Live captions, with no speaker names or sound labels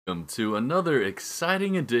welcome to another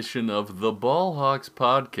exciting edition of the Ballhawks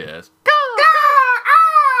podcast.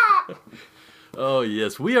 Oh,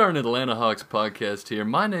 yes, we are an Atlanta Hawks podcast here.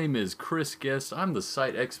 My name is Chris Guest. I'm the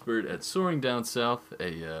site expert at Soaring Down South,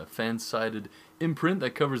 a fan-sided imprint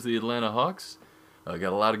that covers the Atlanta Hawks. Got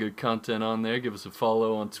a lot of good content on there. Give us a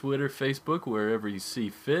follow on Twitter, Facebook, wherever you see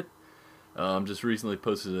fit. Just recently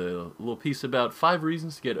posted a little piece about 5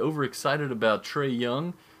 reasons to get overexcited about Trae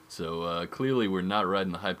Young. So clearly we're not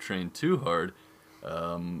riding the hype train too hard.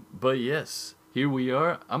 But yes, here we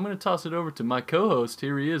are. I'm going to toss it over to my co-host.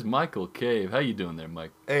 Here he is, Michael Cave. How you doing there,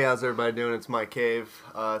 Mike? Hey, how's everybody doing? It's Mike Cave.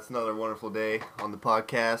 It's another wonderful day on the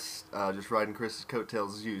podcast. Just riding Chris's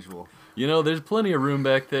coattails as usual. You know, there's plenty of room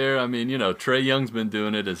back there. I mean, you know, Trae Young's been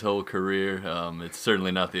doing it his whole career. It's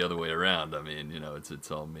certainly not the other way around. I mean, you know,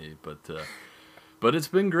 it's all me. But it's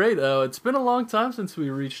been great. It's been a long time since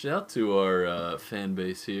we reached out to our fan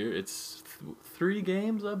base here. It's 3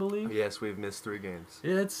 games, I believe. Yes, we've missed 3 games.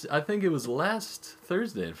 Yeah, I think it was last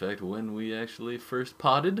Thursday, in fact, when we actually first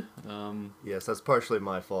potted. Yes, that's partially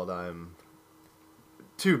my fault. I'm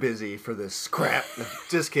too busy for this crap.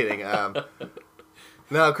 Just kidding.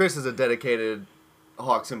 No, Chris is a dedicated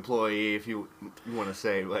Hawks employee, if you want to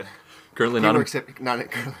say, but Currently he not, works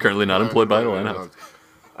currently not employed by Atlanta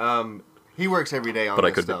Hawks. He works every day on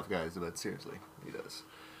this stuff, guys, but seriously, he does.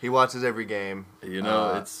 He watches every game. You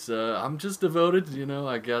know, I'm just devoted. You know,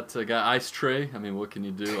 I got Ice Trae. I mean, what can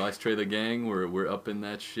you do? Ice Trae the gang. We're up in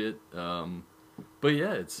that shit. But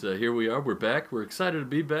yeah, it's here we are. We're back. We're excited to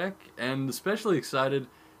be back, and especially excited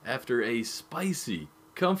after a spicy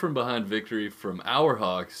come from behind victory from our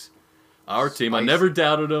Hawks. Our team. I never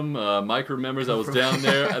doubted them. Mike remembers I was down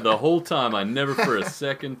there the whole time. I never for a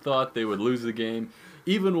second thought they would lose the game.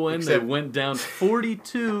 Even when they went down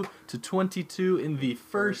 42-22 in the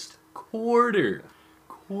first quarter.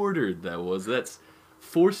 That's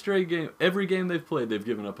 4 straight games. Every game they've played, they've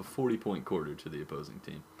given up a 40-point quarter to the opposing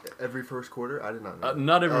team. Every first quarter? I did not know.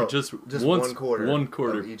 Not every, just once, one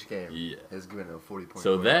quarter of each game has given a 40-point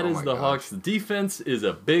So quarter. that is the Hawks. The defense is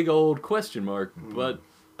a big old question mark, but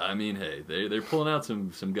I mean, hey, they're pulling out some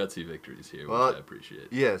gutsy victories here, which I appreciate.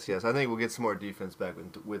 Yes. I think we'll get some more defense back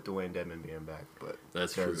with Dwayne Dedmon being back. But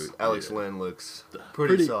that's true. Alex Len looks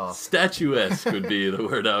pretty soft. Statuesque would be the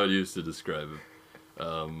word I would use to describe him.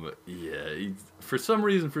 For some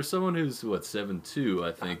reason, for someone who's 7'2",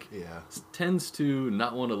 I think, tends to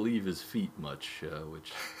not want to leave his feet much,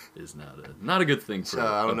 which is not a good thing for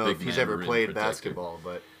I don't a know big if he's man ever rim played protector. basketball,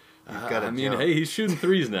 but he's got I mean, hey, he's shooting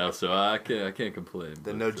threes now, so I can't complain.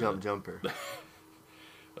 The no jump jumper.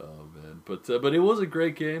 Oh man, but it was a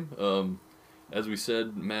great game. As we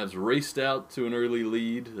said, Mavs raced out to an early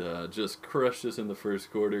lead, just crushed us in the first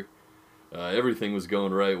quarter. Everything was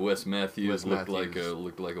going right. Wes Matthews looked like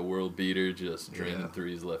a world beater, just draining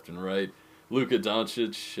threes left and right. Luka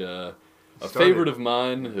Doncic, favorite of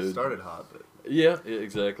mine, who started hot, but yeah,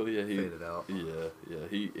 exactly. Yeah, he faded out. Yeah.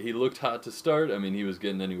 He looked hot to start. I mean, he was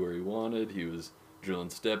getting anywhere he wanted. He was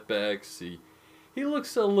drilling step backs. He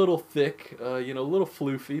looks a little thick, a little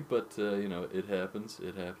floofy, but it happens.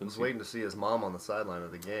 It happens. I was waiting to see his mom on the sideline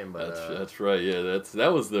of the game, but that's right. Yeah,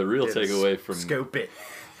 that was the real takeaway from scope it.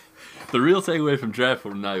 The real takeaway from draft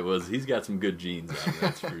night was he's got some good genes on,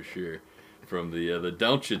 that's for sure. From the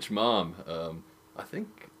Doncic mom, I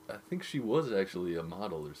think she was actually a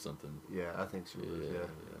model or something. Yeah, I think she was. Yeah.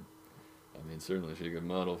 I mean, certainly she could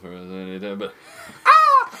model for us anytime, but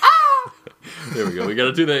there we go. We got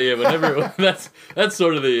to do that. Yeah, whenever that's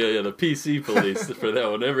sort of the PC police for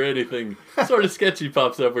that. Whenever anything sort of sketchy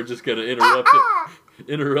pops up, we're just gonna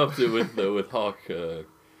interrupt it with Hawk.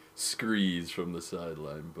 Screes from the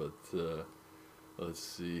sideline, but let's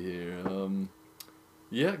see here.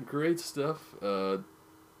 Great stuff.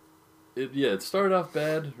 It started off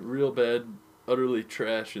bad, real bad, utterly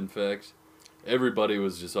trash. In fact, everybody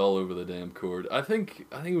was just all over the damn court. I think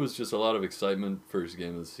it was just a lot of excitement. First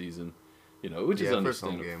game of the season, which is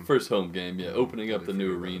understandable. First home game, opening up the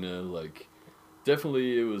new arena,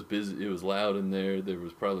 Definitely, it was busy. It was loud in there. There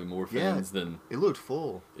was probably more fans than it looked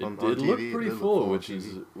full. It looked pretty full, which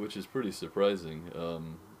is pretty surprising.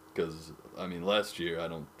 Because I mean, last year I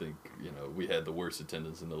don't think we had the worst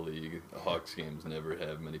attendance in the league. Hawks games never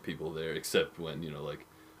have many people there, except when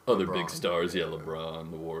other LeBron, big stars, LeBron,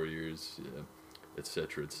 the Warriors,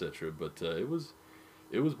 etc. But it was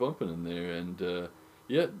bumping in there, and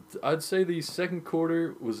I'd say the second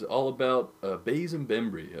quarter was all about Bays and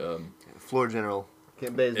Bembry. Floor general.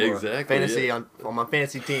 Kent Bazemore. Exactly. Fantasy on my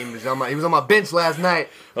fantasy team. He was on my bench last night.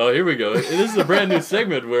 Oh, here we go. This is a brand new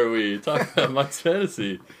segment where we talk about Mike's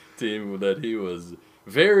fantasy team that he was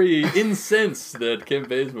very incensed that Kent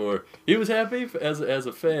Bazemore. He was happy as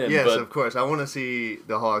a fan. Yes, but of course. I want to see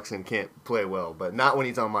the Hawks and Kent play well, but not when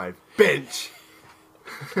he's on my bench.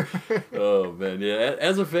 Oh man, yeah.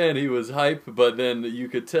 As a fan, he was hype, but then you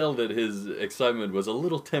could tell that his excitement was a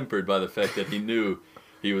little tempered by the fact that he knew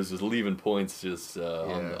he was just leaving points just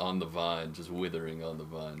on the vine, just withering on the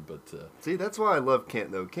vine. But see, that's why I love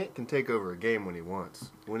Kent though. Kent can take over a game when he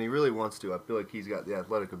wants. When he really wants to, I feel like he's got the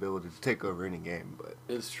athletic ability to take over any game. But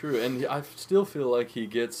it's true, and I still feel like he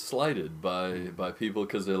gets slighted by people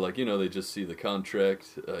because they're like, they just see the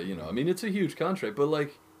contract. I mean, it's a huge contract, but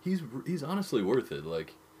like he's honestly worth it.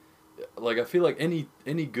 Like I feel like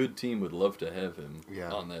any good team would love to have him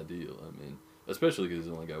on that deal. I mean. Especially because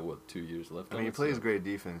he's only got, 2 years left. I mean, he plays great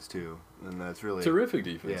defense, too, and that's really... Terrific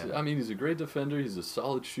defense. Yeah. I mean, he's a great defender. He's a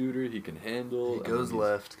solid shooter. He can handle. He goes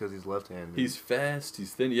left because he's left-handed. He's fast.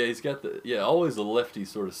 He's thin. Yeah, he's got always a lefty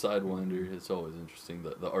sort of sidewinder. It's always interesting.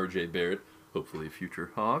 The R.J. Barrett, hopefully a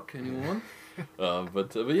future Hawk, anyone?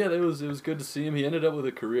 But yeah, it was good to see him. He ended up with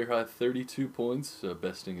a career-high 32 points,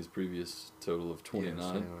 besting his previous total of 29.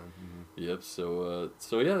 Yeah, mm-hmm. Yep, so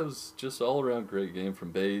yeah, it was just all-around great game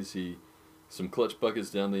from Baze. Some clutch buckets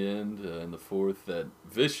down the end in the fourth. That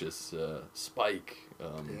vicious spike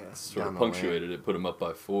sort of punctuated it, put them up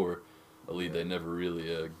by 4. A lead they never really,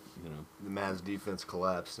 The Mavs defense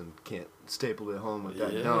collapsed and Kent stapled it home with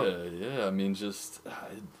that dunk. Yeah. I mean, just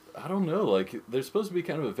I don't know. Like they're supposed to be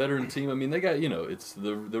kind of a veteran team. I mean, they got it's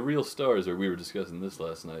the real stars. Or we were discussing this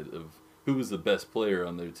last night of who was the best player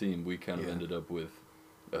on their team. We kind of ended up with.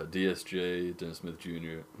 DSJ, Dennis Smith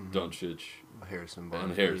Jr., Doncic, Harrison Barnes,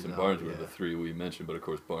 and Harrison Barnes were the 3 we mentioned, but of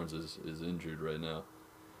course Barnes is injured right now.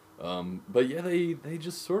 But yeah, they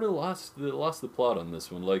just sort of lost the plot on this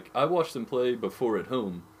one. Like I watched them play before at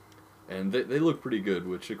home, and they look pretty good.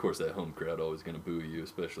 Which of course that home crowd always going to boo you,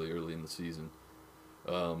 especially early in the season.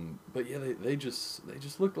 But yeah, they just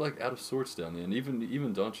looked like out of sorts down there, and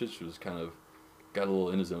even Doncic was kind of. Got a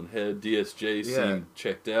little in his own head. DSJ seemed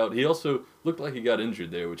checked out. He also looked like he got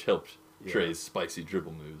injured there, which helped Trey's spicy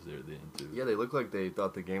dribble moves there at the end, too. Yeah, they looked like they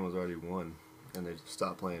thought the game was already won, and they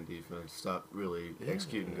stopped playing defense, stopped really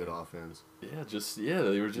executing good offense. Yeah,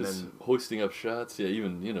 they were just hoisting up shots. Yeah,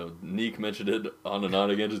 even, Neek mentioned it on and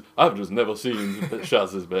on again. I've just never seen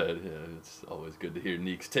shots as bad. Yeah, it's always good to hear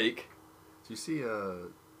Neek's take. Did you see,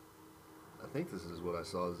 I think this is what I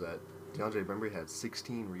saw, is that DeAndre Bembry had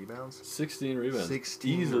 16 rebounds. 16 rebounds.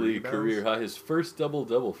 16 Easily rebounds? Career high. His first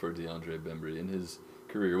double-double for DeAndre Bembry in his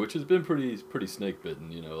career, which has been pretty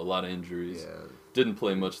snake-bitten. A lot of injuries. Yeah. Didn't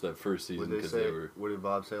play much that first season because they were... What did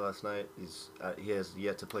Bob say last night? He has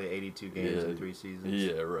yet to play 82 games in 3 seasons.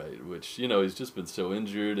 Yeah, right. Which, he's just been so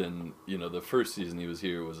injured. And, the first season he was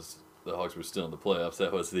here was... The Hawks were still in the playoffs.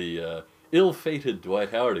 That was the... ill-fated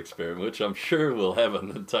Dwight Howard experiment, which I'm sure we'll have an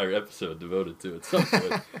entire episode devoted to at some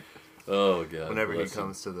point. Oh God! Whenever he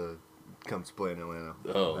comes to play in Atlanta,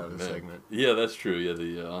 have a segment. Yeah, that's true.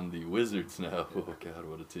 Yeah, on the Wizards now. Oh God,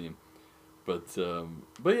 what a team! But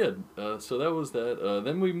yeah, so that was that.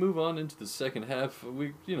 Then we move on into the second half.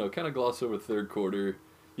 We kind of gloss over third quarter.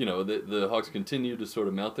 The Hawks continued to sort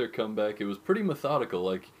of mount their comeback. It was pretty methodical.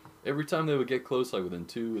 Like every time they would get close, like within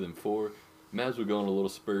 2, within 4, Mavs would go on a little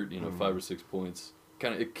spurt. 5 or 6 points.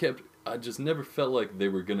 It kept. I just never felt like they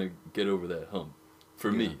were gonna get over that hump.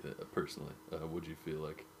 For me, personally, what'd you feel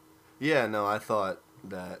like? Yeah, no, I thought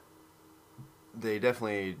that they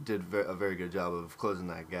definitely did a very good job of closing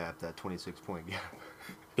that gap, that 26-point gap,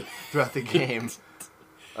 throughout the game.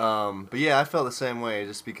 But yeah, I felt the same way,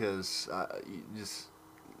 just because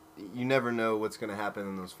you never know what's going to happen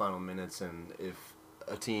in those final minutes, and if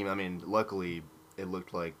a team, luckily it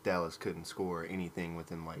looked like Dallas couldn't score anything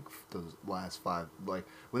within those last 5,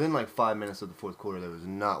 within 5 minutes of the fourth quarter. There was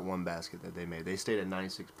not one basket that they made. They stayed at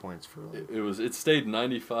 96 points for it stayed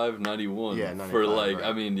 95-91. Yeah, 95, for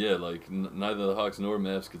right. Neither the Hawks nor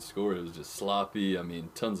Mavs could score. It was just sloppy.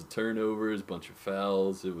 Tons of turnovers, bunch of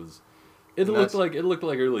fouls. It looked like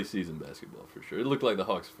early season basketball for sure. It looked like the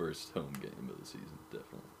Hawks' first home game of the season,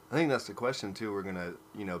 definitely. I think that's the question too. We're gonna,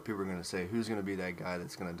 people are gonna say who's gonna be that guy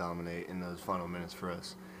that's gonna dominate in those final minutes for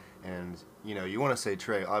us, and you want to say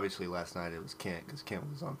Trey. Obviously, last night it was Kent because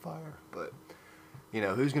Kent was on fire. But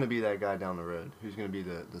who's gonna be that guy down the road? Who's gonna be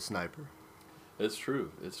the sniper? It's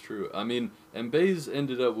true. And Baze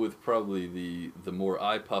ended up with probably the more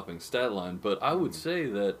eye-popping stat line. But I would say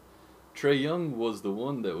that Trae Young was the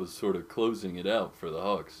one that was sort of closing it out for the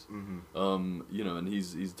Hawks. And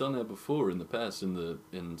he's done that before in the past.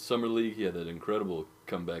 In Summer League, he had that incredible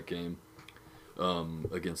comeback game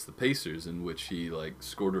against the Pacers, in which he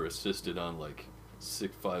scored or assisted on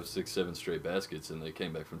 5, 6, 7 straight baskets, and they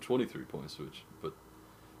came back from 23 points. But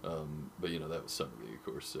But that was summer league, of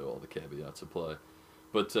course, so all the caveats apply.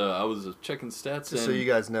 But I was checking stats. Just so you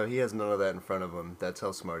guys know, he has none of that in front of him. That's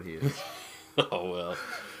how smart he is. Oh well,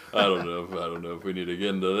 I don't know if we need to get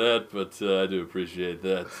into that, but I do appreciate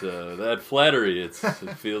that that flattery. It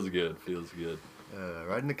feels good.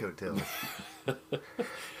 Riding the coattails.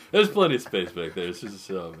 There's plenty of space back there. It's just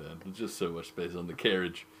there's just so much space on the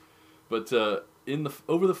carriage. But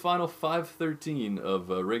over the final 5:13 of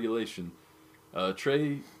regulation,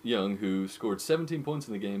 Trae Young, who scored 17 points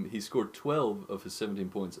in the game, he scored 12 of his 17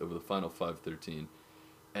 points over the final 5:13.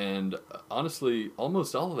 And honestly,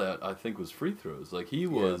 almost all of that, I think, was free throws. Like, he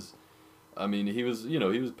was, I mean, he was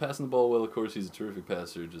passing the ball well. Of course, he's a terrific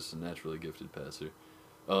passer, just a naturally gifted passer.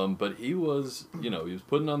 But he was, he was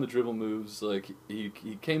putting on the dribble moves. Like, he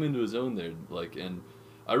came into his own there. Like, and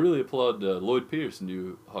I really applaud Lloyd Pierce,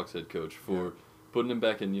 new Hawks head coach, for putting him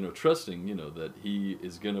back in, trusting, that he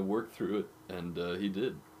is going to work through it. And he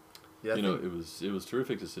did. Yeah, it was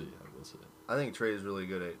terrific to see, I will say. I think Trae is really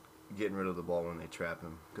good at getting rid of the ball when they trap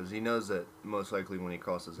him, because he knows that most likely when he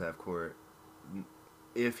crosses half court,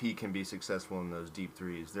 if he can be successful in those deep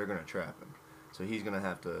threes, they're going to trap him. So he's going to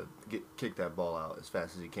have to kick that ball out as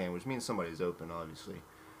fast as he can, which means somebody's open, obviously.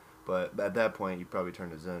 But at that point, you probably turn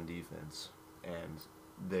to zone defense, and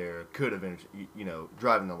there could have been,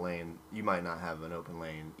 driving the lane, you might not have an open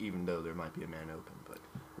lane, even though there might be a man open. But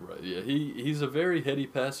right, yeah, he's a very heady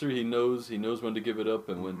passer. He knows when to give it up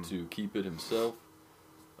and when to keep it himself.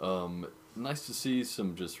 Nice to see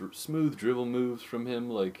some just smooth dribble moves from him.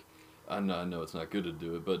 Like, I know it's not good to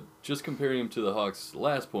do it, but just comparing him to the Hawks'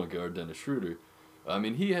 last point guard, Dennis Schroeder, I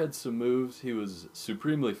mean, he had some moves. He was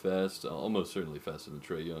supremely fast, almost certainly faster than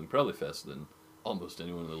Trae Young, probably faster than almost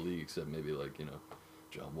anyone in the league, except maybe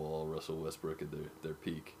John Wall, Russell Westbrook at their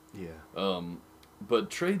peak. Yeah. But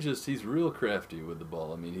Trae he's real crafty with the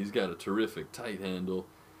ball. I mean, he's got a terrific tight handle.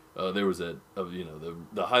 There was the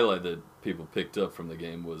highlight that people picked up from the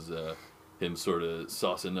game was him sort of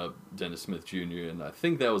saucing up Dennis Smith Jr. And I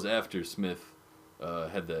think that was after Smith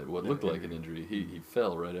had what looked like an injury. He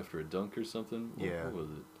fell right after a dunk or something. What was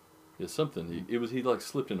it? Yeah, something. He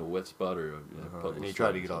slipped in a wet spot or and he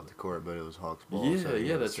tried to get off the court, but it was Hawks ball.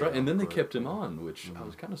 Yeah, that's right. And then they kept him on, which I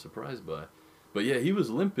was kind of surprised by. But yeah, he was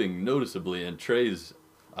limping noticeably, and Trae's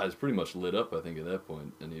eyes pretty much lit up, I think, at that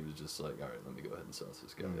point, and he was just like, all right, let me go ahead and sauce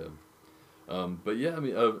this guy up. But yeah, I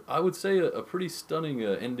mean, I would say a pretty stunning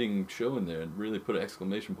ending show in there, and really put an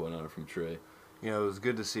exclamation point on it from Trae. It was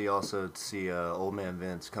good to see old man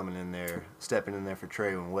Vince coming in there, stepping in there for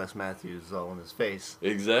Trae when Wes Matthews was all in his face.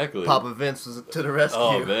 Exactly. Papa Vince was to the rescue.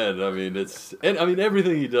 Oh man, I mean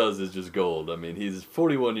everything he does is just gold. I mean, he's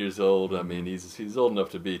 41 years old. I mean, he's old enough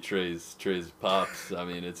to be Trae's pops. I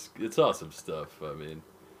mean, it's awesome stuff. I mean,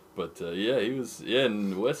 but he was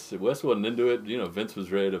and Wes wasn't into it. Vince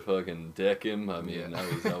was ready to fucking deck him. I mean,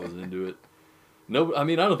 I was into it. No, I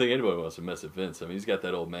mean, I don't think anybody wants to mess with Vince. I mean, he's got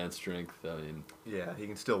that old man strength. I mean, yeah, he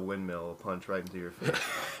can still windmill a punch right into your face.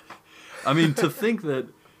 I mean, to think that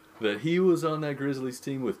he was on that Grizzlies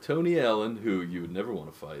team with Tony Allen, who you would never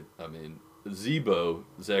want to fight. I mean, Zebo,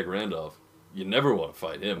 Zach Randolph, you never want to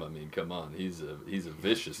fight him. I mean, come on, he's a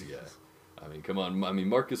vicious guy. I mean, come on. I mean,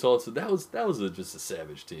 Marcus Alston, that was just a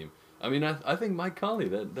savage team. I mean, I think Mike Conley,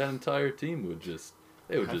 that entire team would just.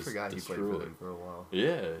 I forgot he played for them for a while.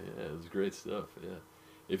 Yeah, it was great stuff. Yeah,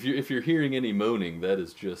 if you're hearing any moaning, that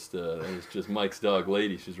is just Mike's dog,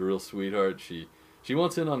 Lady. She's a real sweetheart. She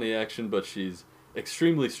wants in on the action, but she's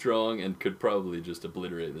extremely strong and could probably just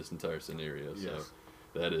obliterate this entire scenario. Yes.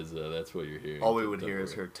 So that's what you're hearing. All we would hear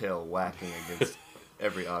is her tail whacking against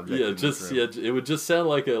every object. It would just sound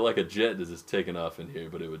like a jet is just taking off in here,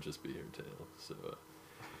 but it would just be her tail. So,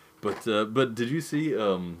 but did you see?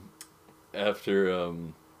 After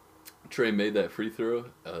Trae made that free throw,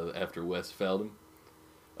 after Wes fouled him,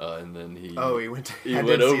 and then he went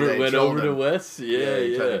over to Wes. Yeah,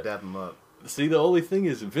 he tried to dap him up. See, the only thing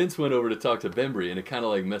is Vince went over to talk to Bembry, and it kind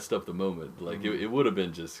of messed up the moment. Like it would have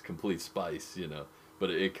been just complete spice, but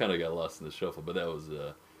it kind of got lost in the shuffle. But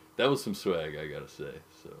that was some swag, I gotta say.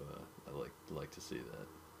 So I like to see that.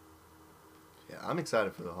 Yeah, I'm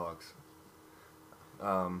excited for the Hawks.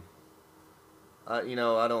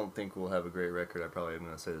 I don't think we'll have a great record. I probably am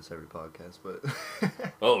going to say this every podcast, but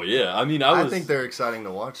oh yeah, I mean, I think they're exciting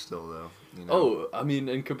to watch still, though. Oh, I mean,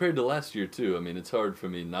 and compared to last year too. I mean, it's hard for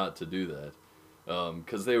me not to do that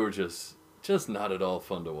because they were just not at all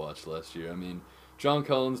fun to watch last year. I mean, John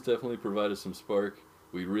Collins definitely provided some spark.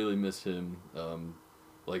 We really miss him.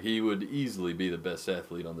 He would easily be the best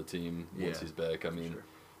athlete on the team once he's back. I mean. Sure.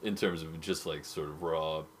 In terms of just sort of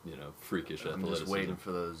raw, freakish athleticism. I'm just waiting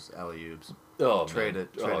for those alley-oops. Oh, Trade man.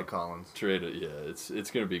 it. Trade it, Collins. Trade it, yeah.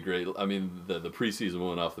 It's gonna be great. I mean, the preseason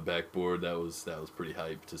one off the backboard, that was pretty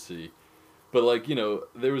hype to see. But like,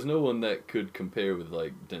 there was no one that could compare with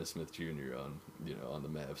like Dennis Smith Jr. on the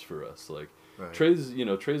Mavs for us. Like Right.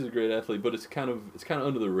 Trey's a great athlete, but it's kind of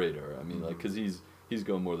under the radar. I mean, like, because he's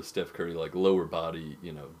going more the Steph Curry like lower body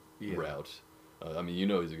Yeah. route. I mean,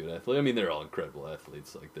 he's a good athlete. I mean, they're all incredible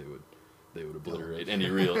athletes. Like they would obliterate any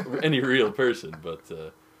real person. But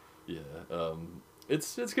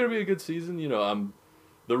it's gonna be a good season.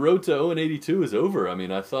 The road to 0-82 is over. I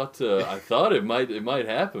mean, I thought it might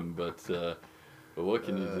happen, but what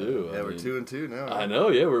can you do? Yeah, we're 2-2 now. Right? I know.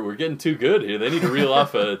 Yeah, we're getting too good here. They need to reel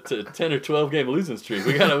off a 10 or 12 game losing streak.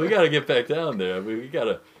 We gotta get back down there. We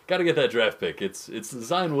gotta get that draft pick. It's the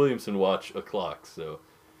Zion Williamson watch o'clock. So.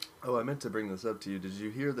 Oh, I meant to bring this up to you. Did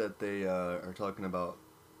you hear that they are talking about,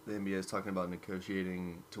 the NBA is talking about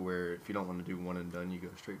negotiating to where if you don't want to do one and done, you go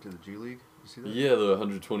straight to the G League? You see that? Yeah, the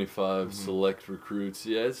 125 select recruits.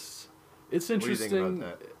 Yeah, it's interesting. What do you think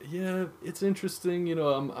about that? Yeah, it's interesting.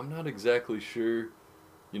 I'm not exactly sure,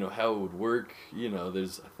 how it would work. I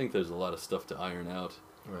think there's a lot of stuff to iron out.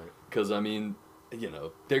 Right. Because I mean,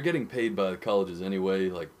 they're getting paid by the colleges anyway.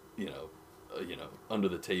 Like, under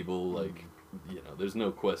the table. Like, there's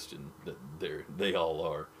no question that they all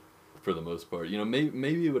are, for the most part.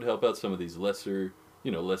 Maybe it would help out some of these lesser,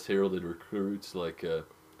 less heralded recruits like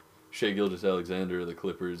Shai Gilgeous-Alexander of the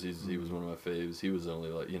Clippers. He was one of my faves. He was only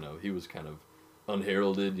like, he was kind of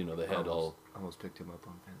unheralded. They had almost picked him up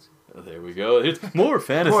on fantasy. There we go. It's more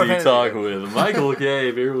fantasy, talk with Michael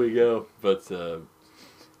Gabe. Here we go. But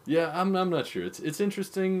yeah, I'm not sure. It's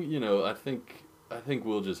interesting. I think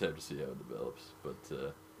we'll just have to see how it develops. But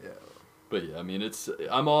yeah. But yeah, I mean,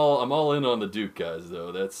 I'm all in on the Duke guys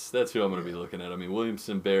though. That's who I'm going to be looking at. I mean,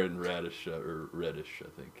 Williamson, Barrett, and Reddish, I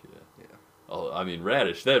think. Yeah. I mean,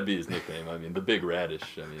 Radish, that'd be his nickname. I mean, the Big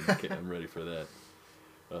Radish. I mean, I'm ready for that.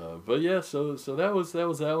 But yeah, so that was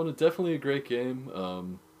that one. Definitely a great game.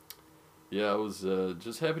 Yeah, I was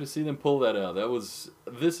just happy to see them pull that out.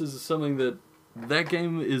 This is something that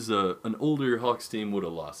game is an older Hawks team would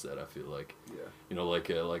have lost that. I feel like. Yeah. Like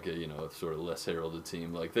a sort of less heralded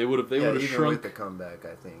team. Like they would have even shrunk. with the comeback,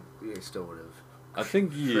 I think they still would have. I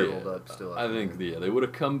think shriveled up still. I think they would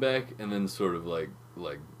have come back and then sort of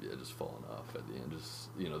just fallen off at the end. Just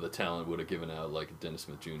the talent would have given out. Like Dennis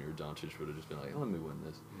Smith Jr. Doncic would have just been like, let me win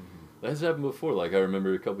this. That has happened before. Like I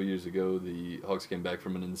remember a couple years ago, the Hawks came back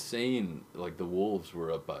from an insane. Like the Wolves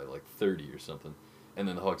were up by like 30 or something, and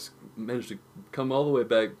then the Hawks managed to come all the way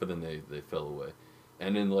back, but then they fell away.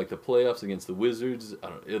 And in like the playoffs against the Wizards, I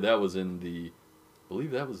believe that was the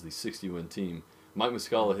 60-win team. Mike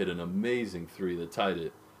Muscala hit an amazing three that tied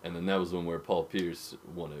it, and then that was the one where Paul Pierce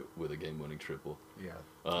won it with a game-winning triple. Yeah.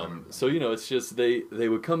 So it's just they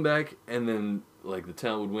would come back, and then like the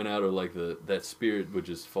talent would win out, or like that spirit would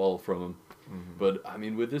just fall from them. Mm-hmm. But I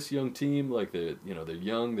mean, with this young team, like they're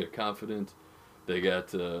young, they're confident. They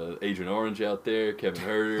got Adrian Orange out there, Kevin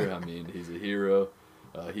Huerter. I mean, he's a hero.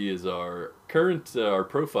 He is our current our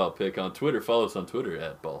profile pic on Twitter. Follow us on Twitter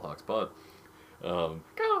at BallHawksPod. Go.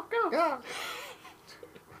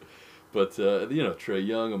 But Trae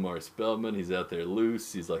Young, Amari Spellman, he's out there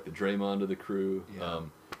loose. He's like the Draymond of the crew. Yeah.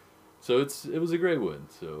 So it was a great win.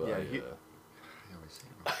 So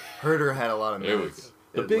Huerter had a lot of there minutes.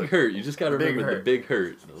 we go. The big hurt. You just got to remember the big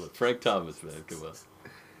hurt. Frank Thomas, man, come on.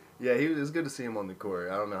 Yeah, it was good to see him on the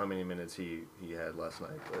court. I don't know how many minutes he had last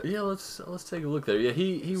night. But yeah, let's take a look there. Yeah,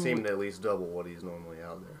 he seemed at least double what he's normally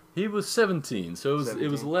out there. He was 17, so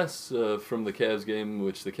it was less from the Cavs game,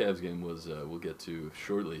 which the Cavs game was we'll get to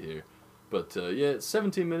shortly here. But yeah,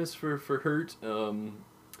 17 minutes for Hurt. Didn't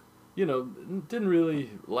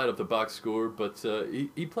really light up the box score, but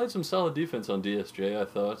he played some solid defense on DSJ. I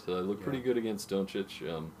thought looked pretty good against Doncic.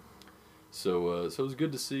 So it was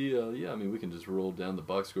good to see. I mean, we can just roll down the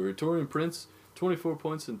box score. Taurean Prince, 24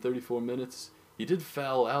 points in 34 minutes. He did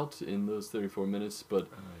foul out in those 34 minutes, but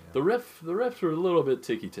the refs were a little bit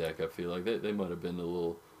ticky-tack, I feel like. They might have been a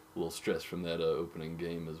little stressed from that opening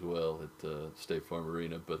game as well at State Farm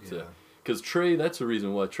Arena. But because Trae, that's the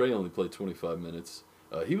reason why Trae only played 25 minutes.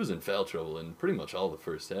 He was in foul trouble in pretty much all the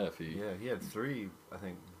first half. He had three, I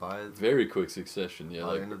think, by very quick succession. Yeah,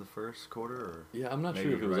 by the end of the first quarter. Or I'm not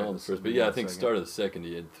sure if it was all in the first, but I think start of the second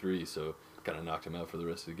he had three, so kind of knocked him out for the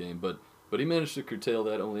rest of the game. But he managed to curtail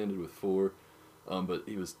that. Only ended with 4, but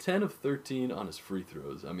he was 10 of 13 on his free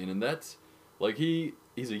throws. I mean, and that's like he's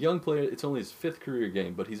a young player. It's only his 5th career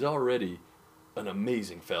game, but he's already an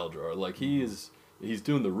amazing foul drawer. Like he's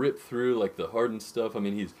doing the rip through, like the Harden stuff. I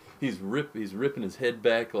mean, he's ripping his head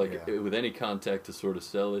back like with any contact to sort of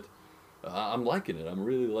sell it. I'm liking it. I'm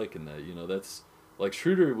really liking that. That's like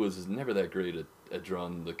Schroeder was never that great at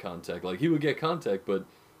drawing the contact. Like he would get contact, but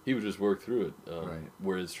he would just work through it. Right.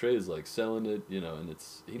 Whereas Trey is like selling it, and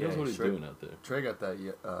he knows what he's doing out there. Trey got that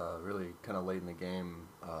really kind of late in the game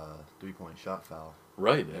 3-point shot foul.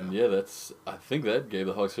 Right, and I think that gave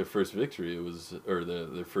the Hawks their first victory. It was, or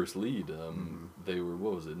their first lead. They were,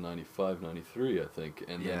 what was it, 95-93, I think.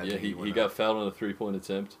 And then he got fouled on a 3-point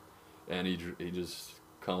attempt, and he just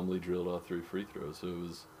calmly drilled off 3 free throws. So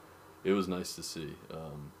it was nice to see,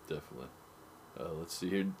 definitely. Let's see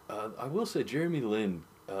here. I will say Jeremy Lin.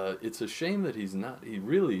 It's a shame that he's not. He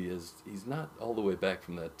really is. He's not all the way back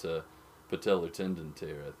from that patellar tendon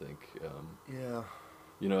tear, I think. Yeah.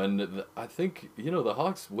 And I think, the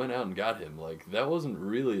Hawks went out and got him. Like, that wasn't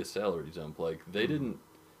really a salary dump. Like, they didn't.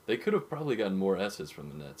 They could have probably gotten more assets from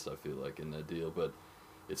the Nets, I feel like, in that deal. But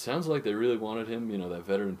it sounds like they really wanted him, that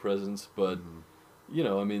veteran presence. But,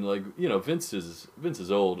 Vince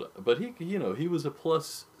is old. But he was a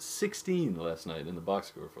plus 16 last night in the box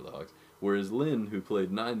score for the Hawks. Whereas Lin, who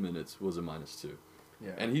played 9 minutes, was a -2.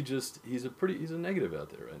 Yeah. And he's a negative out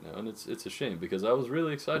there right now, and it's a shame because I was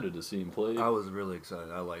really excited to see him play. I was really excited.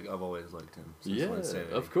 I've always liked him. Since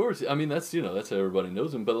Of course. I mean that's how everybody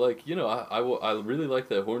knows him. But I really like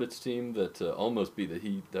that Hornets team that almost beat the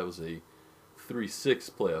Heat. That was a 3-6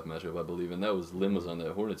 playoff matchup, I believe, and that was Lim was on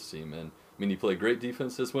that Hornets team. And I mean he played great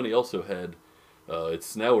defense this one. He also had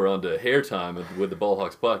it's now we're on to hair time with the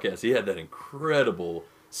Ballhawks podcast. He had that incredible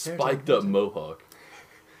spiked up mohawk.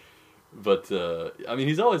 But,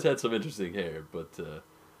 he's always had some interesting hair, but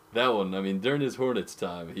that one, during his Hornets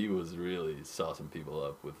time, he was really saucing people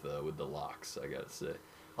up with the locks, I gotta say.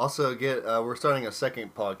 Also, we're starting a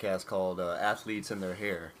second podcast called Athletes and Their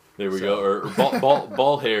Hair. There we go, or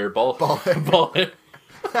ball hair.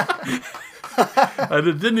 I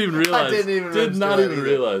didn't even realize. Did not even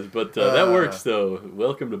realize, but that works, though.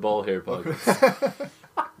 Welcome to Ball Hair Podcast.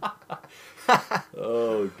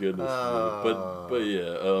 Oh goodness! But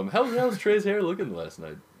yeah, how's Trey's hair looking last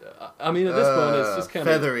night? At this point, it's just kind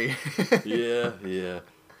of feathery. yeah.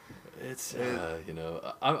 It's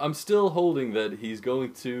I'm still holding that he's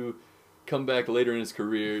going to come back later in his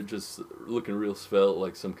career, just looking real svelte,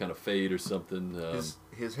 like some kind of fade or something.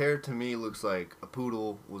 His hair to me looks like a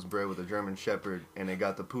poodle was bred with a German Shepherd, and it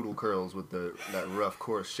got the poodle curls with that rough,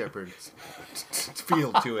 coarse Shepherd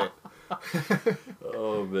feel to it.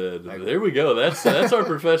 Oh man, there we go. That's our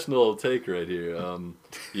professional take right here.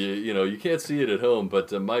 You can't see it at home,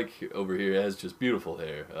 but Mike over here has just beautiful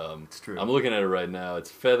hair. It's true. I'm looking at it right now.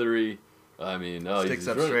 It's feathery. Sticks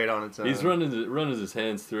up straight on its own. He's running his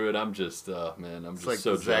hands through it. I'm just, it's like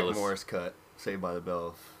so the jealous. Zach Morris cut, Saved by the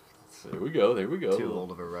Bell. There we go. Too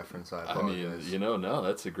old of a reference, I apologize. No,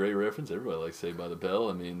 that's a great reference. Everybody likes Saved by the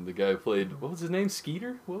Bell. The guy who played, what was his name?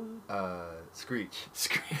 Skeeter? What was it? Screech.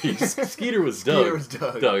 Skeeter was Doug. Skeeter was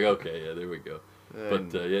Doug. Doug, okay, yeah, there we go.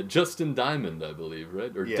 But, Justin Diamond, I believe,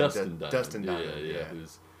 right? Or Dustin Diamond. Dustin Diamond, yeah.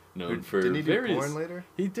 Who's known for didn't he do various... porn later?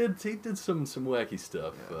 He did some wacky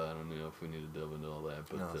stuff. Yeah. I don't know if we need to delve into all that,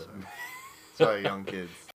 but... No, sorry, young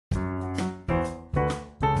kids.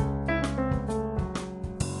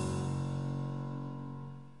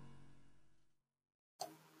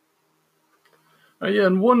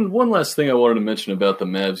 And one last thing I wanted to mention about the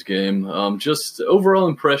Mavs game, just overall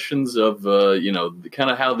impressions of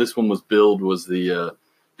kind of how this one was billed was the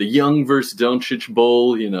Young versus Doncic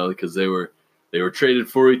Bowl, because they were traded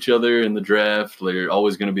for each other in the draft. They're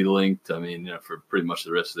always going to be linked. For pretty much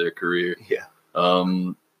the rest of their career. Yeah.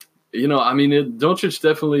 Doncic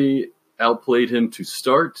definitely outplayed him to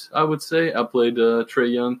start. I would say outplayed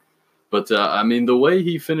Trae Young, but the way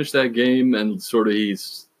he finished that game and sort of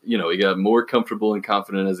he got more comfortable and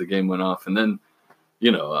confident as the game went off. And then,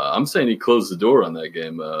 I'm saying he closed the door on that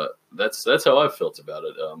game. That's how I felt about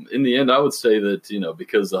it. In the end, I would say that,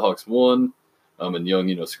 because the Hawks won, and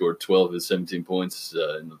Young, scored 12 of his 17 points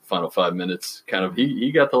in the final 5 minutes, kind of,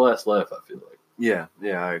 he got the last laugh, I feel like. Yeah,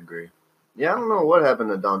 I agree. Yeah, I don't know what happened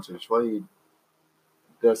to Doncic.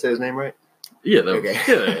 Did I say his name right? Yeah,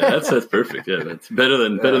 that's perfect. Yeah, that's better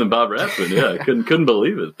than Bob Rathbun. Yeah, I couldn't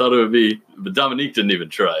believe it. Thought it would be, but Dominique didn't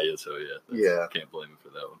even try. So can't blame him for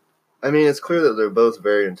that one. It's clear that they're both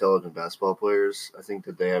very intelligent basketball players. I think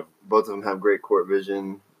that both of them have great court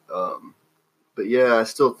vision. But yeah, I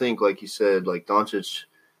still think, like you said, like Doncic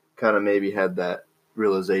kind of maybe had that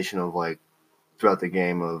realization of like throughout the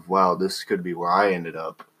game of, wow, this could be where I ended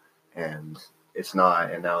up, and it's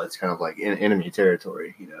not, and now it's kind of like in enemy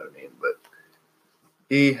territory. You know what I mean? But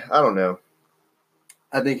I don't know.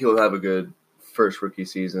 I think he'll have a good first rookie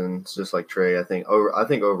season. It's just like Trae. I think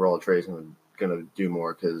overall Trae's gonna do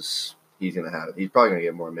more because he's probably gonna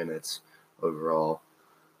get more minutes. overall.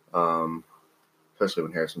 Especially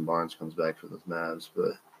when Harrison Barnes comes back for those Mavs.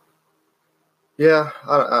 But yeah,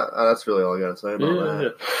 that's really all I got to say about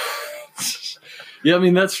that. Yeah, I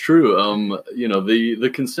mean, that's true.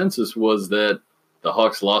 The consensus was that the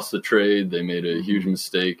Hawks lost the trade. They made a huge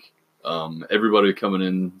mistake. Everybody coming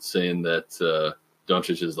in saying that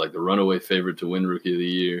Doncic is like the runaway favorite to win Rookie of the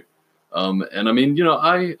Year. And I mean,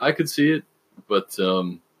 I could see it, but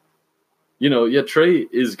Trey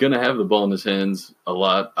is going to have the ball in his hands a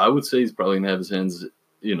lot. I would say he's probably going to have the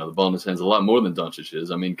ball in his hands a lot more than Doncic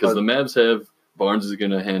is. I mean, because the Mavs have Barnes is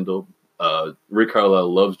going to handle. Rick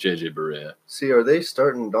Carlisle loves JJ Barea. See, are they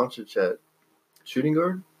starting Doncic at shooting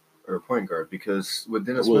guard or point guard? Because with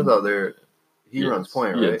Dennis Smith out there, he runs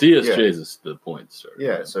point, right? Yeah, DSJ is the point starter.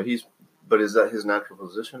 Yeah, so but is that his natural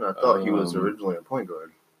position? I thought he was originally a point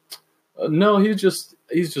guard. No, he's just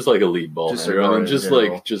like a lead ball handler. I mean, just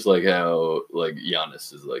like how like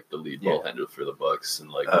Giannis is like the lead ball handler for the Bucks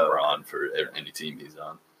and like LeBron for any team he's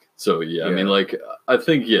on. So I mean, like I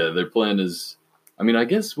think their plan is. I mean, I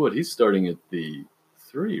guess he's starting at the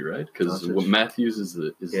 3, right? Because Matthews is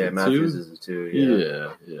the Matthews 2? is the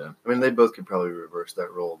 2. Yeah. I mean, they both could probably reverse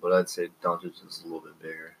that role, but I'd say Doncic is a little bit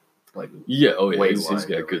bigger. He's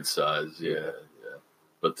got good size. Yeah.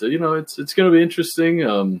 But it's going to be interesting.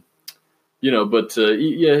 The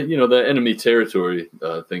enemy territory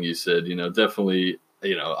thing you said, definitely.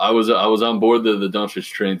 I was on board the Doncic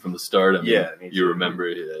train from the start. I mean, you remember?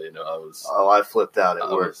 I was. Oh, I flipped out at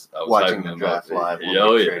work watching the draft live.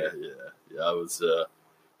 I was.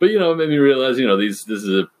 But it made me realize, this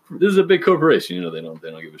is a big corporation. They don't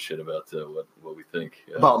give a shit about what we think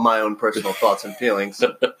about my own personal thoughts and feelings.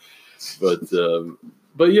 But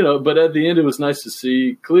at the end, it was nice to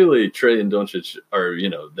see. Clearly, Trey and Doncic are,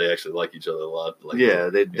 they actually like each other a lot. Like,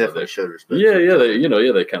 they definitely showed respect.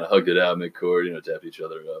 They kind of hugged it out midcourt, tapped each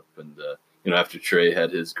other up, and after Trey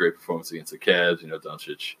had his great performance against the Cavs,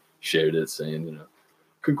 Doncic shared it, saying,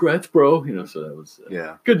 "Congrats, bro." So that was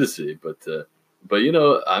good to see. But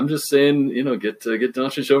I'm just saying, get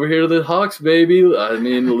Doncic over here to the Hawks, baby. I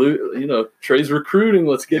mean, Trey's recruiting.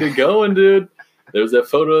 Let's get it going, dude. There's that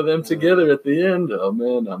photo of them together at the end. Oh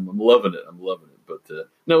man, I'm loving it. But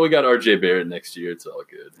no, we got RJ Barrett next year. It's all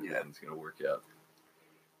good. Yeah, it's gonna work out.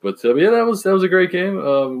 But that was a great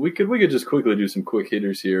game. We could just quickly do some quick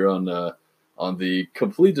hitters here on the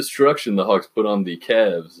complete destruction the Hawks put on the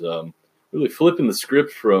Cavs. Really flipping the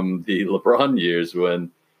script from the LeBron years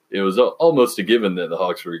when it was almost a given that the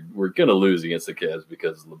Hawks were gonna lose against the Cavs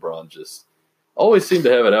because LeBron just always seemed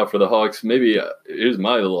to have it out for the Hawks. Maybe here's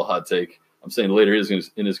my little hot take. I'm saying later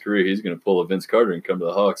in his career, he's going to pull a Vince Carter and come to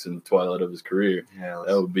the Hawks in the twilight of his career. Yeah,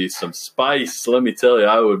 that would be some spice. Let me tell you,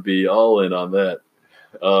 I would be all in on that.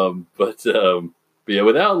 But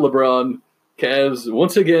without LeBron, Cavs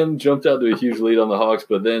once again jumped out to a huge lead on the Hawks,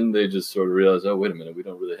 but then they just sort of realized, oh, wait a minute, we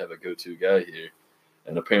don't really have a go-to guy here.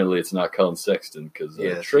 And apparently it's not Colin Sexton because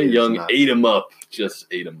Trae Young ate him up. Just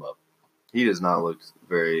ate him up. He does not look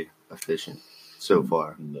very efficient so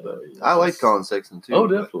far. No, I like Colin Sexton too. Oh,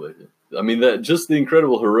 definitely. I mean, that just the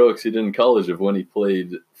incredible heroics he did in college of when he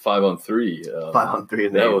played 5-on-3. 5-on-3,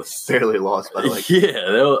 and that was fairly lost by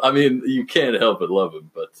I mean, you can't help but love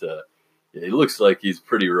him, but he looks like he's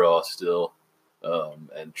pretty raw still.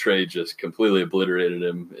 And Trey just completely obliterated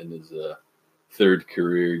him in his third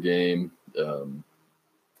career game.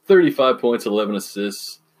 35 points, 11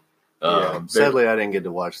 assists. Sadly, I didn't get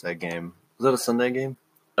to watch that game. Was that a Sunday game?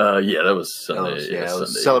 That was Sunday. It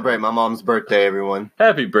was celebrate my mom's birthday, everyone.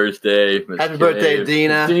 Happy birthday, Ms. Happy birthday,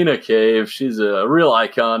 Dina. Dina Cave. She's a real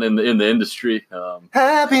icon in the industry.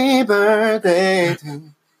 Happy birthday.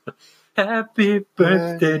 Happy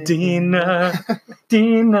birthday, Dina.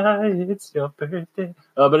 Dina, it's your birthday.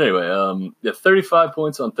 But anyway, 35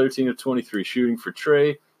 points on 13 of 23 shooting for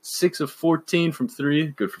Trey. 6 of 14 from 3,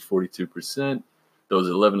 good for 42%. Those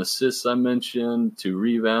 11 assists I mentioned, 2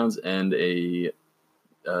 rebounds, and a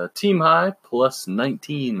team high plus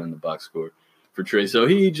 19 on the box score for Trey. So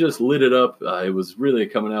he just lit it up. It was really a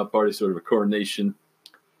coming out party, sort of a coronation.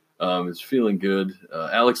 It's feeling good.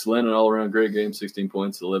 Alex Len, an all-around great game, 16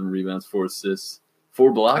 points, 11 rebounds, 4 assists,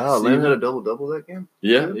 4 blocks. Oh, Len had a double-double that game?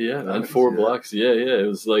 Yeah, and 4 blocks. Yeah, it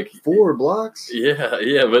was like 4 blocks?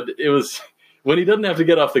 Yeah, but it was when he doesn't have to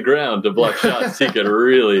get off the ground to block shots, he could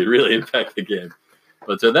really, really impact the game.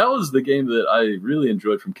 But that was the game that I really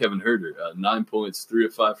enjoyed from Kevin Huerter. 9 points, 3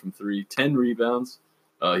 of 5 from 3, 10 rebounds.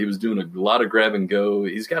 He was doing a lot of grab and go.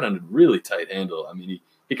 He's got a really tight handle. I mean,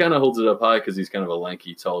 he kind of holds it up high because he's kind of a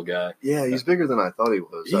lanky, tall guy. Yeah, he's bigger than I thought he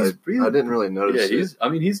was. I didn't really notice.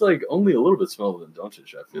 Yeah, he's like only a little bit smaller than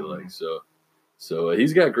Doncic, I feel like. So So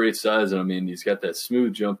he's got great size, and I mean, he's got that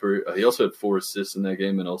smooth jumper. He also had 4 assists in that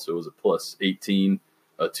game, and also was a plus 18,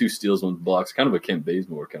 2 steals, 1 blocks, kind of a Kent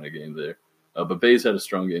Bazemore kind of game there. But Baze had a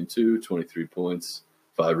strong game too, 23 points,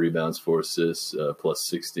 5 rebounds, 4 assists, plus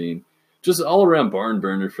 16. Just all around barn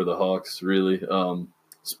burner for the Hawks, really.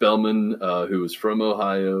 Spellman, who was from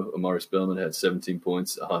Ohio, Amari Spellman had 17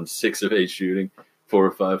 points on 6 of 8 shooting, 4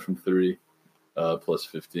 of 5 from 3. Plus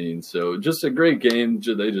 15. So just a great game.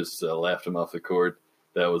 They just laughed him off the court.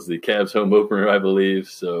 That was the Cavs home opener, I believe.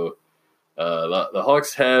 So the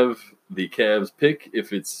Hawks have the Cavs pick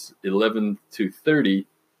if it's 11-30,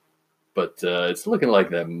 but it's looking like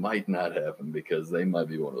that might not happen because they might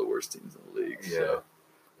be one of the worst teams in the league. Yeah.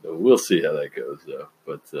 So we'll see how that goes, though.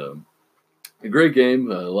 But a great game.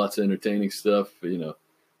 Lots of entertaining stuff.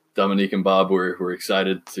 Dominique and Bob were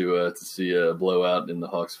excited to see a blowout in the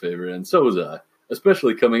Hawks' favor, and so was I,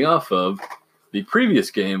 especially coming off of the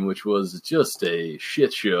previous game, which was just a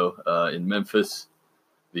shit show in Memphis.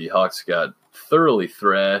 The Hawks got thoroughly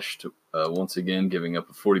thrashed, once again, giving up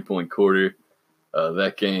a 40-point quarter.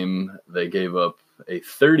 That game, they gave up a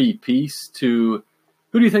 30-piece to...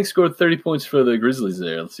 Who do you think scored 30 points for the Grizzlies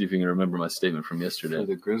there? Let's see if you can remember my statement from yesterday. For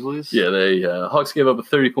the Grizzlies? Yeah, Hawks gave up a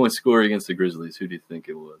 30-point score against the Grizzlies. Who do you think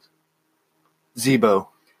it was? Zebo.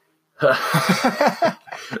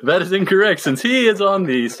 That is incorrect, since he is on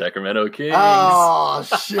the Sacramento Kings. Oh,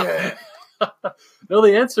 shit. No,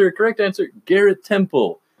 correct answer, Garrett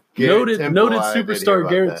Temple. Noted superstar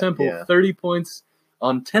Garrett Temple, yeah. 30 points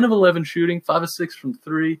on 10 of 11 shooting, 5 of 6 from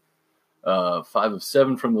 3. 5 of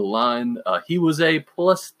 7 from the line. He was a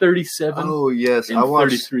plus 37. Oh, yes. In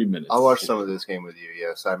 33 minutes. I watched some of this game with you.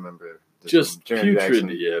 Yes, I remember. Just Jaren putrid,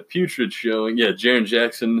 Jackson. putrid showing. Yeah, Jaren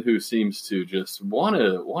Jackson, who seems to just want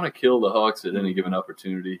to kill the Hawks at any given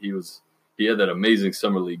opportunity. He had that amazing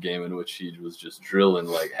summer league game in which he was just drilling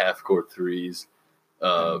like half court threes.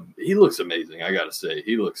 He looks amazing. I gotta say,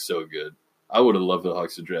 he looks so good. I would have loved the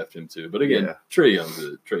Hawks to draft him too. But again, Trae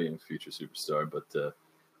Young's future superstar. But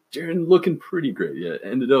Jaren looking pretty great. Yeah,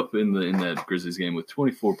 ended up in that Grizzlies game with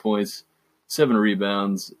 24 points, 7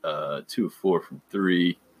 rebounds, 2 of 4 from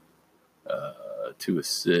 3, 2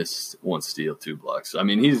 assists, 1 steal, 2 blocks. I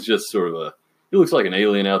mean, he's just sort of he looks like an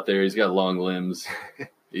alien out there. He's got long limbs.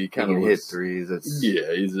 He kind of hit threes.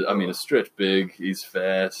 He's a stretch big. He's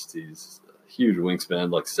fast. He's a huge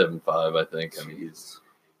wingspan, like 7'5", I think. I mean,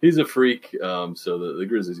 he's a freak. So the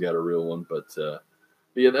Grizzlies got a real one. But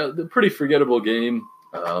the pretty forgettable game.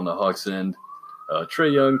 On the Hawks' end,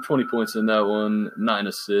 Trae Young, 20 points in that one, 9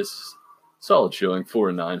 assists, solid showing, 4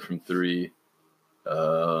 and 9 from 3.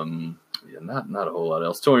 Not a whole lot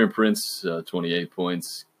else. Taurean Prince, 28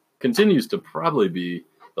 points, continues to probably be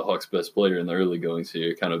the Hawks' best player in the early goings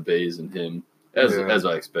here. Kind of Baze and him, as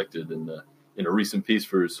I expected in a recent piece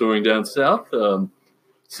for Soaring Down South.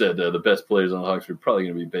 Said the best players on the Hawks were probably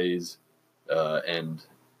going to be Baze and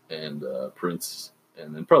Prince.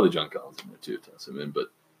 And then probably John Collins in there too, toss him in. But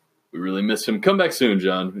we really miss him. Come back soon,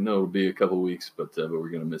 John. We know it'll be a couple weeks, but we're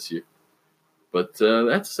gonna miss you. But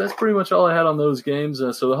that's pretty much all I had on those games.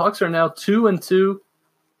 So the Hawks are now 2-2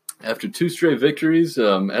 after 2 straight victories.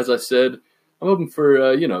 As I said, I'm hoping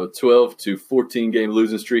for 12 to 14 game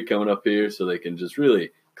losing streak coming up here, so they can just really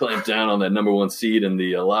clamp down on that number 1 seed in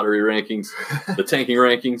the lottery rankings, the tanking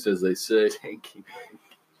rankings, as they say. Tanking.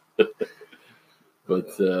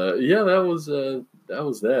 But that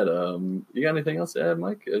was that. You got anything else to add,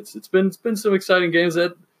 Mike? It's been some exciting games.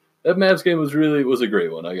 That Mavs game was a great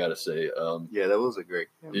one, I gotta say. That was a great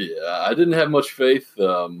game. Yeah, I didn't have much faith.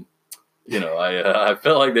 I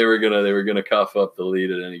felt like they were gonna cough up the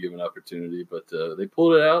lead at any given opportunity, but they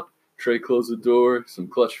pulled it out. Trae closed the door, some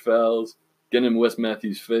clutch fouls, getting in Wes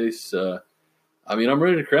Matthews' face. I'm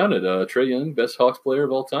ready to crown it. Trae Young, best Hawks player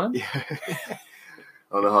of all time. Yeah.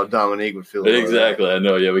 I don't know how Dominique would feel. Exactly, I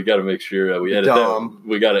know. Yeah, we got to make sure we edit that.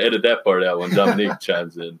 We got to edit that part out when Dominique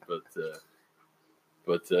chimes in. But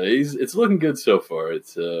it's looking good so far.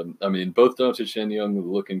 It's both Doncic and Young are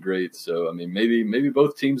looking great. So maybe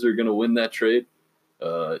both teams are going to win that trade.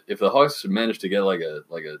 If the Hawks manage to get like a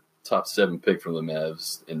top 7 pick from the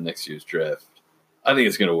Mavs in next year's draft, I think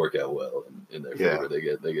it's going to work out well in their favor. They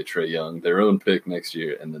get Trae Young, their own pick next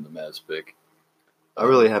year, and then the Mavs pick. I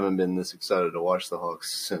really haven't been this excited to watch the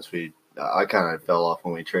Hawks since I kind of fell off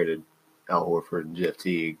when we traded Al Horford and Jeff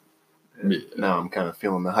Teague. Yeah. Now I'm kind of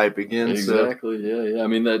feeling the hype again. Exactly. So. Yeah. I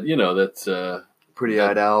mean that's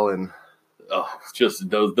pretty-eyed Al and just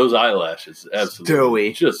those eyelashes, absolutely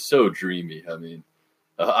Doughy. Just so dreamy. I mean,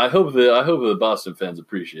 I hope the Boston fans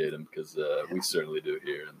appreciate him because we certainly do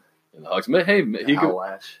here in the Hawks. Hey, he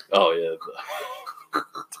could. Oh yeah.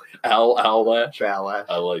 Al Lash. Al Lash.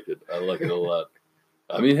 I like it a lot.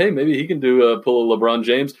 I mean, hey, maybe he can pull a LeBron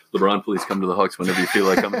James. LeBron, please come to the Hawks whenever you feel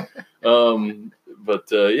like coming.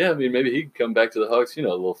 Yeah, I mean, maybe he can come back to the Hawks. A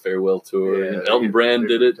little farewell tour. Yeah, Elton Brand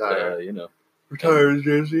did it. retire. Retire his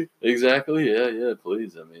jersey. Exactly. Yeah.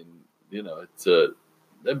 Please. I mean, it's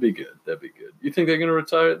that'd be good. That'd be good. You think they're gonna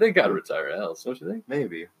retire? They gotta retire Alice, don't you think?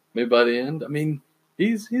 Maybe By the end. I mean,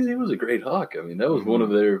 he was a great Hawk. I mean, that was one of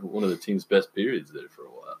the team's best periods there for a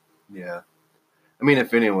while. Yeah. I mean,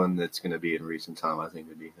 if anyone that's going to be in recent time, I think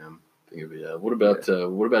it'd be him. What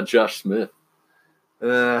about Josh Smith?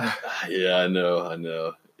 Yeah, I know. I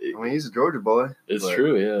mean, he's a Georgia boy. It's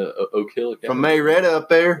true, yeah. Oak Hill Academy. From Marietta up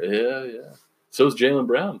there. Yeah. So is Jaylen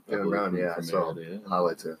Brown. Jaylen Brown, yeah. I saw Marietta,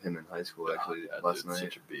 highlights of him in high school last night.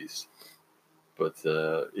 Such a beast. But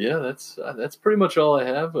that's pretty much all I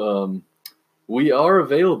have. We are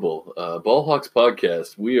available. Ballhawks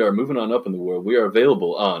Podcast. We are moving on up in the world. We are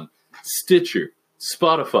available on Stitcher,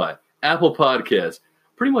 Spotify, Apple Podcasts,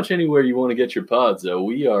 pretty much anywhere you want to get your pods.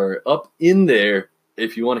 We are up in there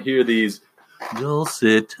if you want to hear these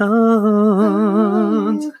dulcet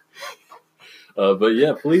tones. But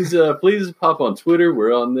yeah, please pop on Twitter.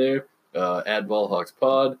 We're on there at Ballhawks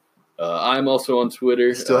Pod. I'm also on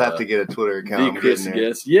Twitter. Still have to get a Twitter account. The Chris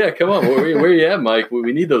Guest. Yeah, come on. Where you at, Mike?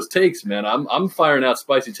 We need those takes, man. I'm firing out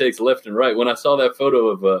spicy takes left and right. When I saw that photo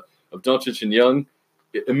of Doncic and Young,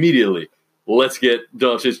 immediately, let's get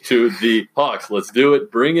Doncic to the Hawks. Let's do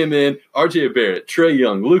it. Bring him in. RJ Barrett, Trae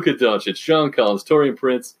Young, Luka Doncic, Sean Collins, Taurean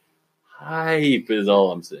Prince. Hype is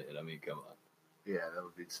all I'm saying. I mean, come on. Yeah, that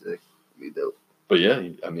would be sick. Be dope. But yeah,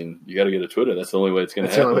 I mean, you got to get a Twitter. That's the only way it's going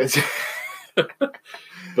to happen.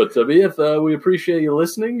 But we appreciate you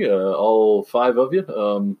listening, all 5 of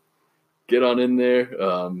you. Get on in there.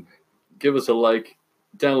 Give us a like.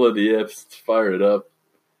 Download the apps. Fire it up.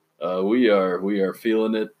 We are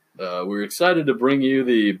feeling it. We're excited to bring you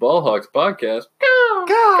the Ballhawks Podcast.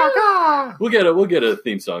 Go. We'll get a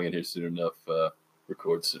theme song in here soon enough.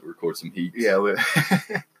 Record some heat. Yeah,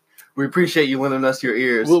 we appreciate you lending us your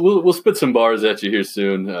ears. We'll spit some bars at you here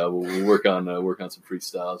soon. We'll work on some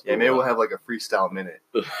freestyles. Yeah, maybe we'll have like a freestyle minute.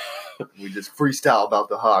 We just freestyle about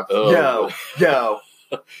the Hawks. Oh. Yo.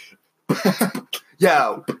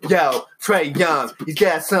 Yo, Trae Young, he's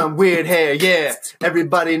got some weird hair, yeah.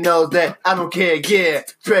 Everybody knows that, I don't care, yeah.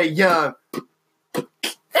 Trae Young.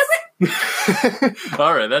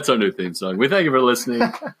 All right, that's our new theme song. We thank you for listening.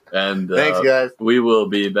 And thanks, guys. We will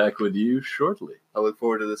be back with you shortly. I look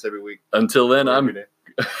forward to this every week. Until then, Damn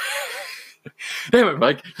it,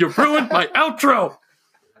 Mike. You ruined my outro.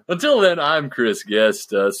 Until then, I'm Chris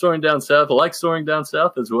Guest. Soaring Down South. I like Soaring Down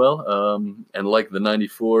South as well. And like the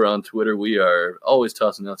 94 on Twitter, we are always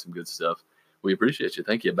tossing out some good stuff. We appreciate you.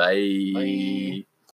 Thank you. Bye.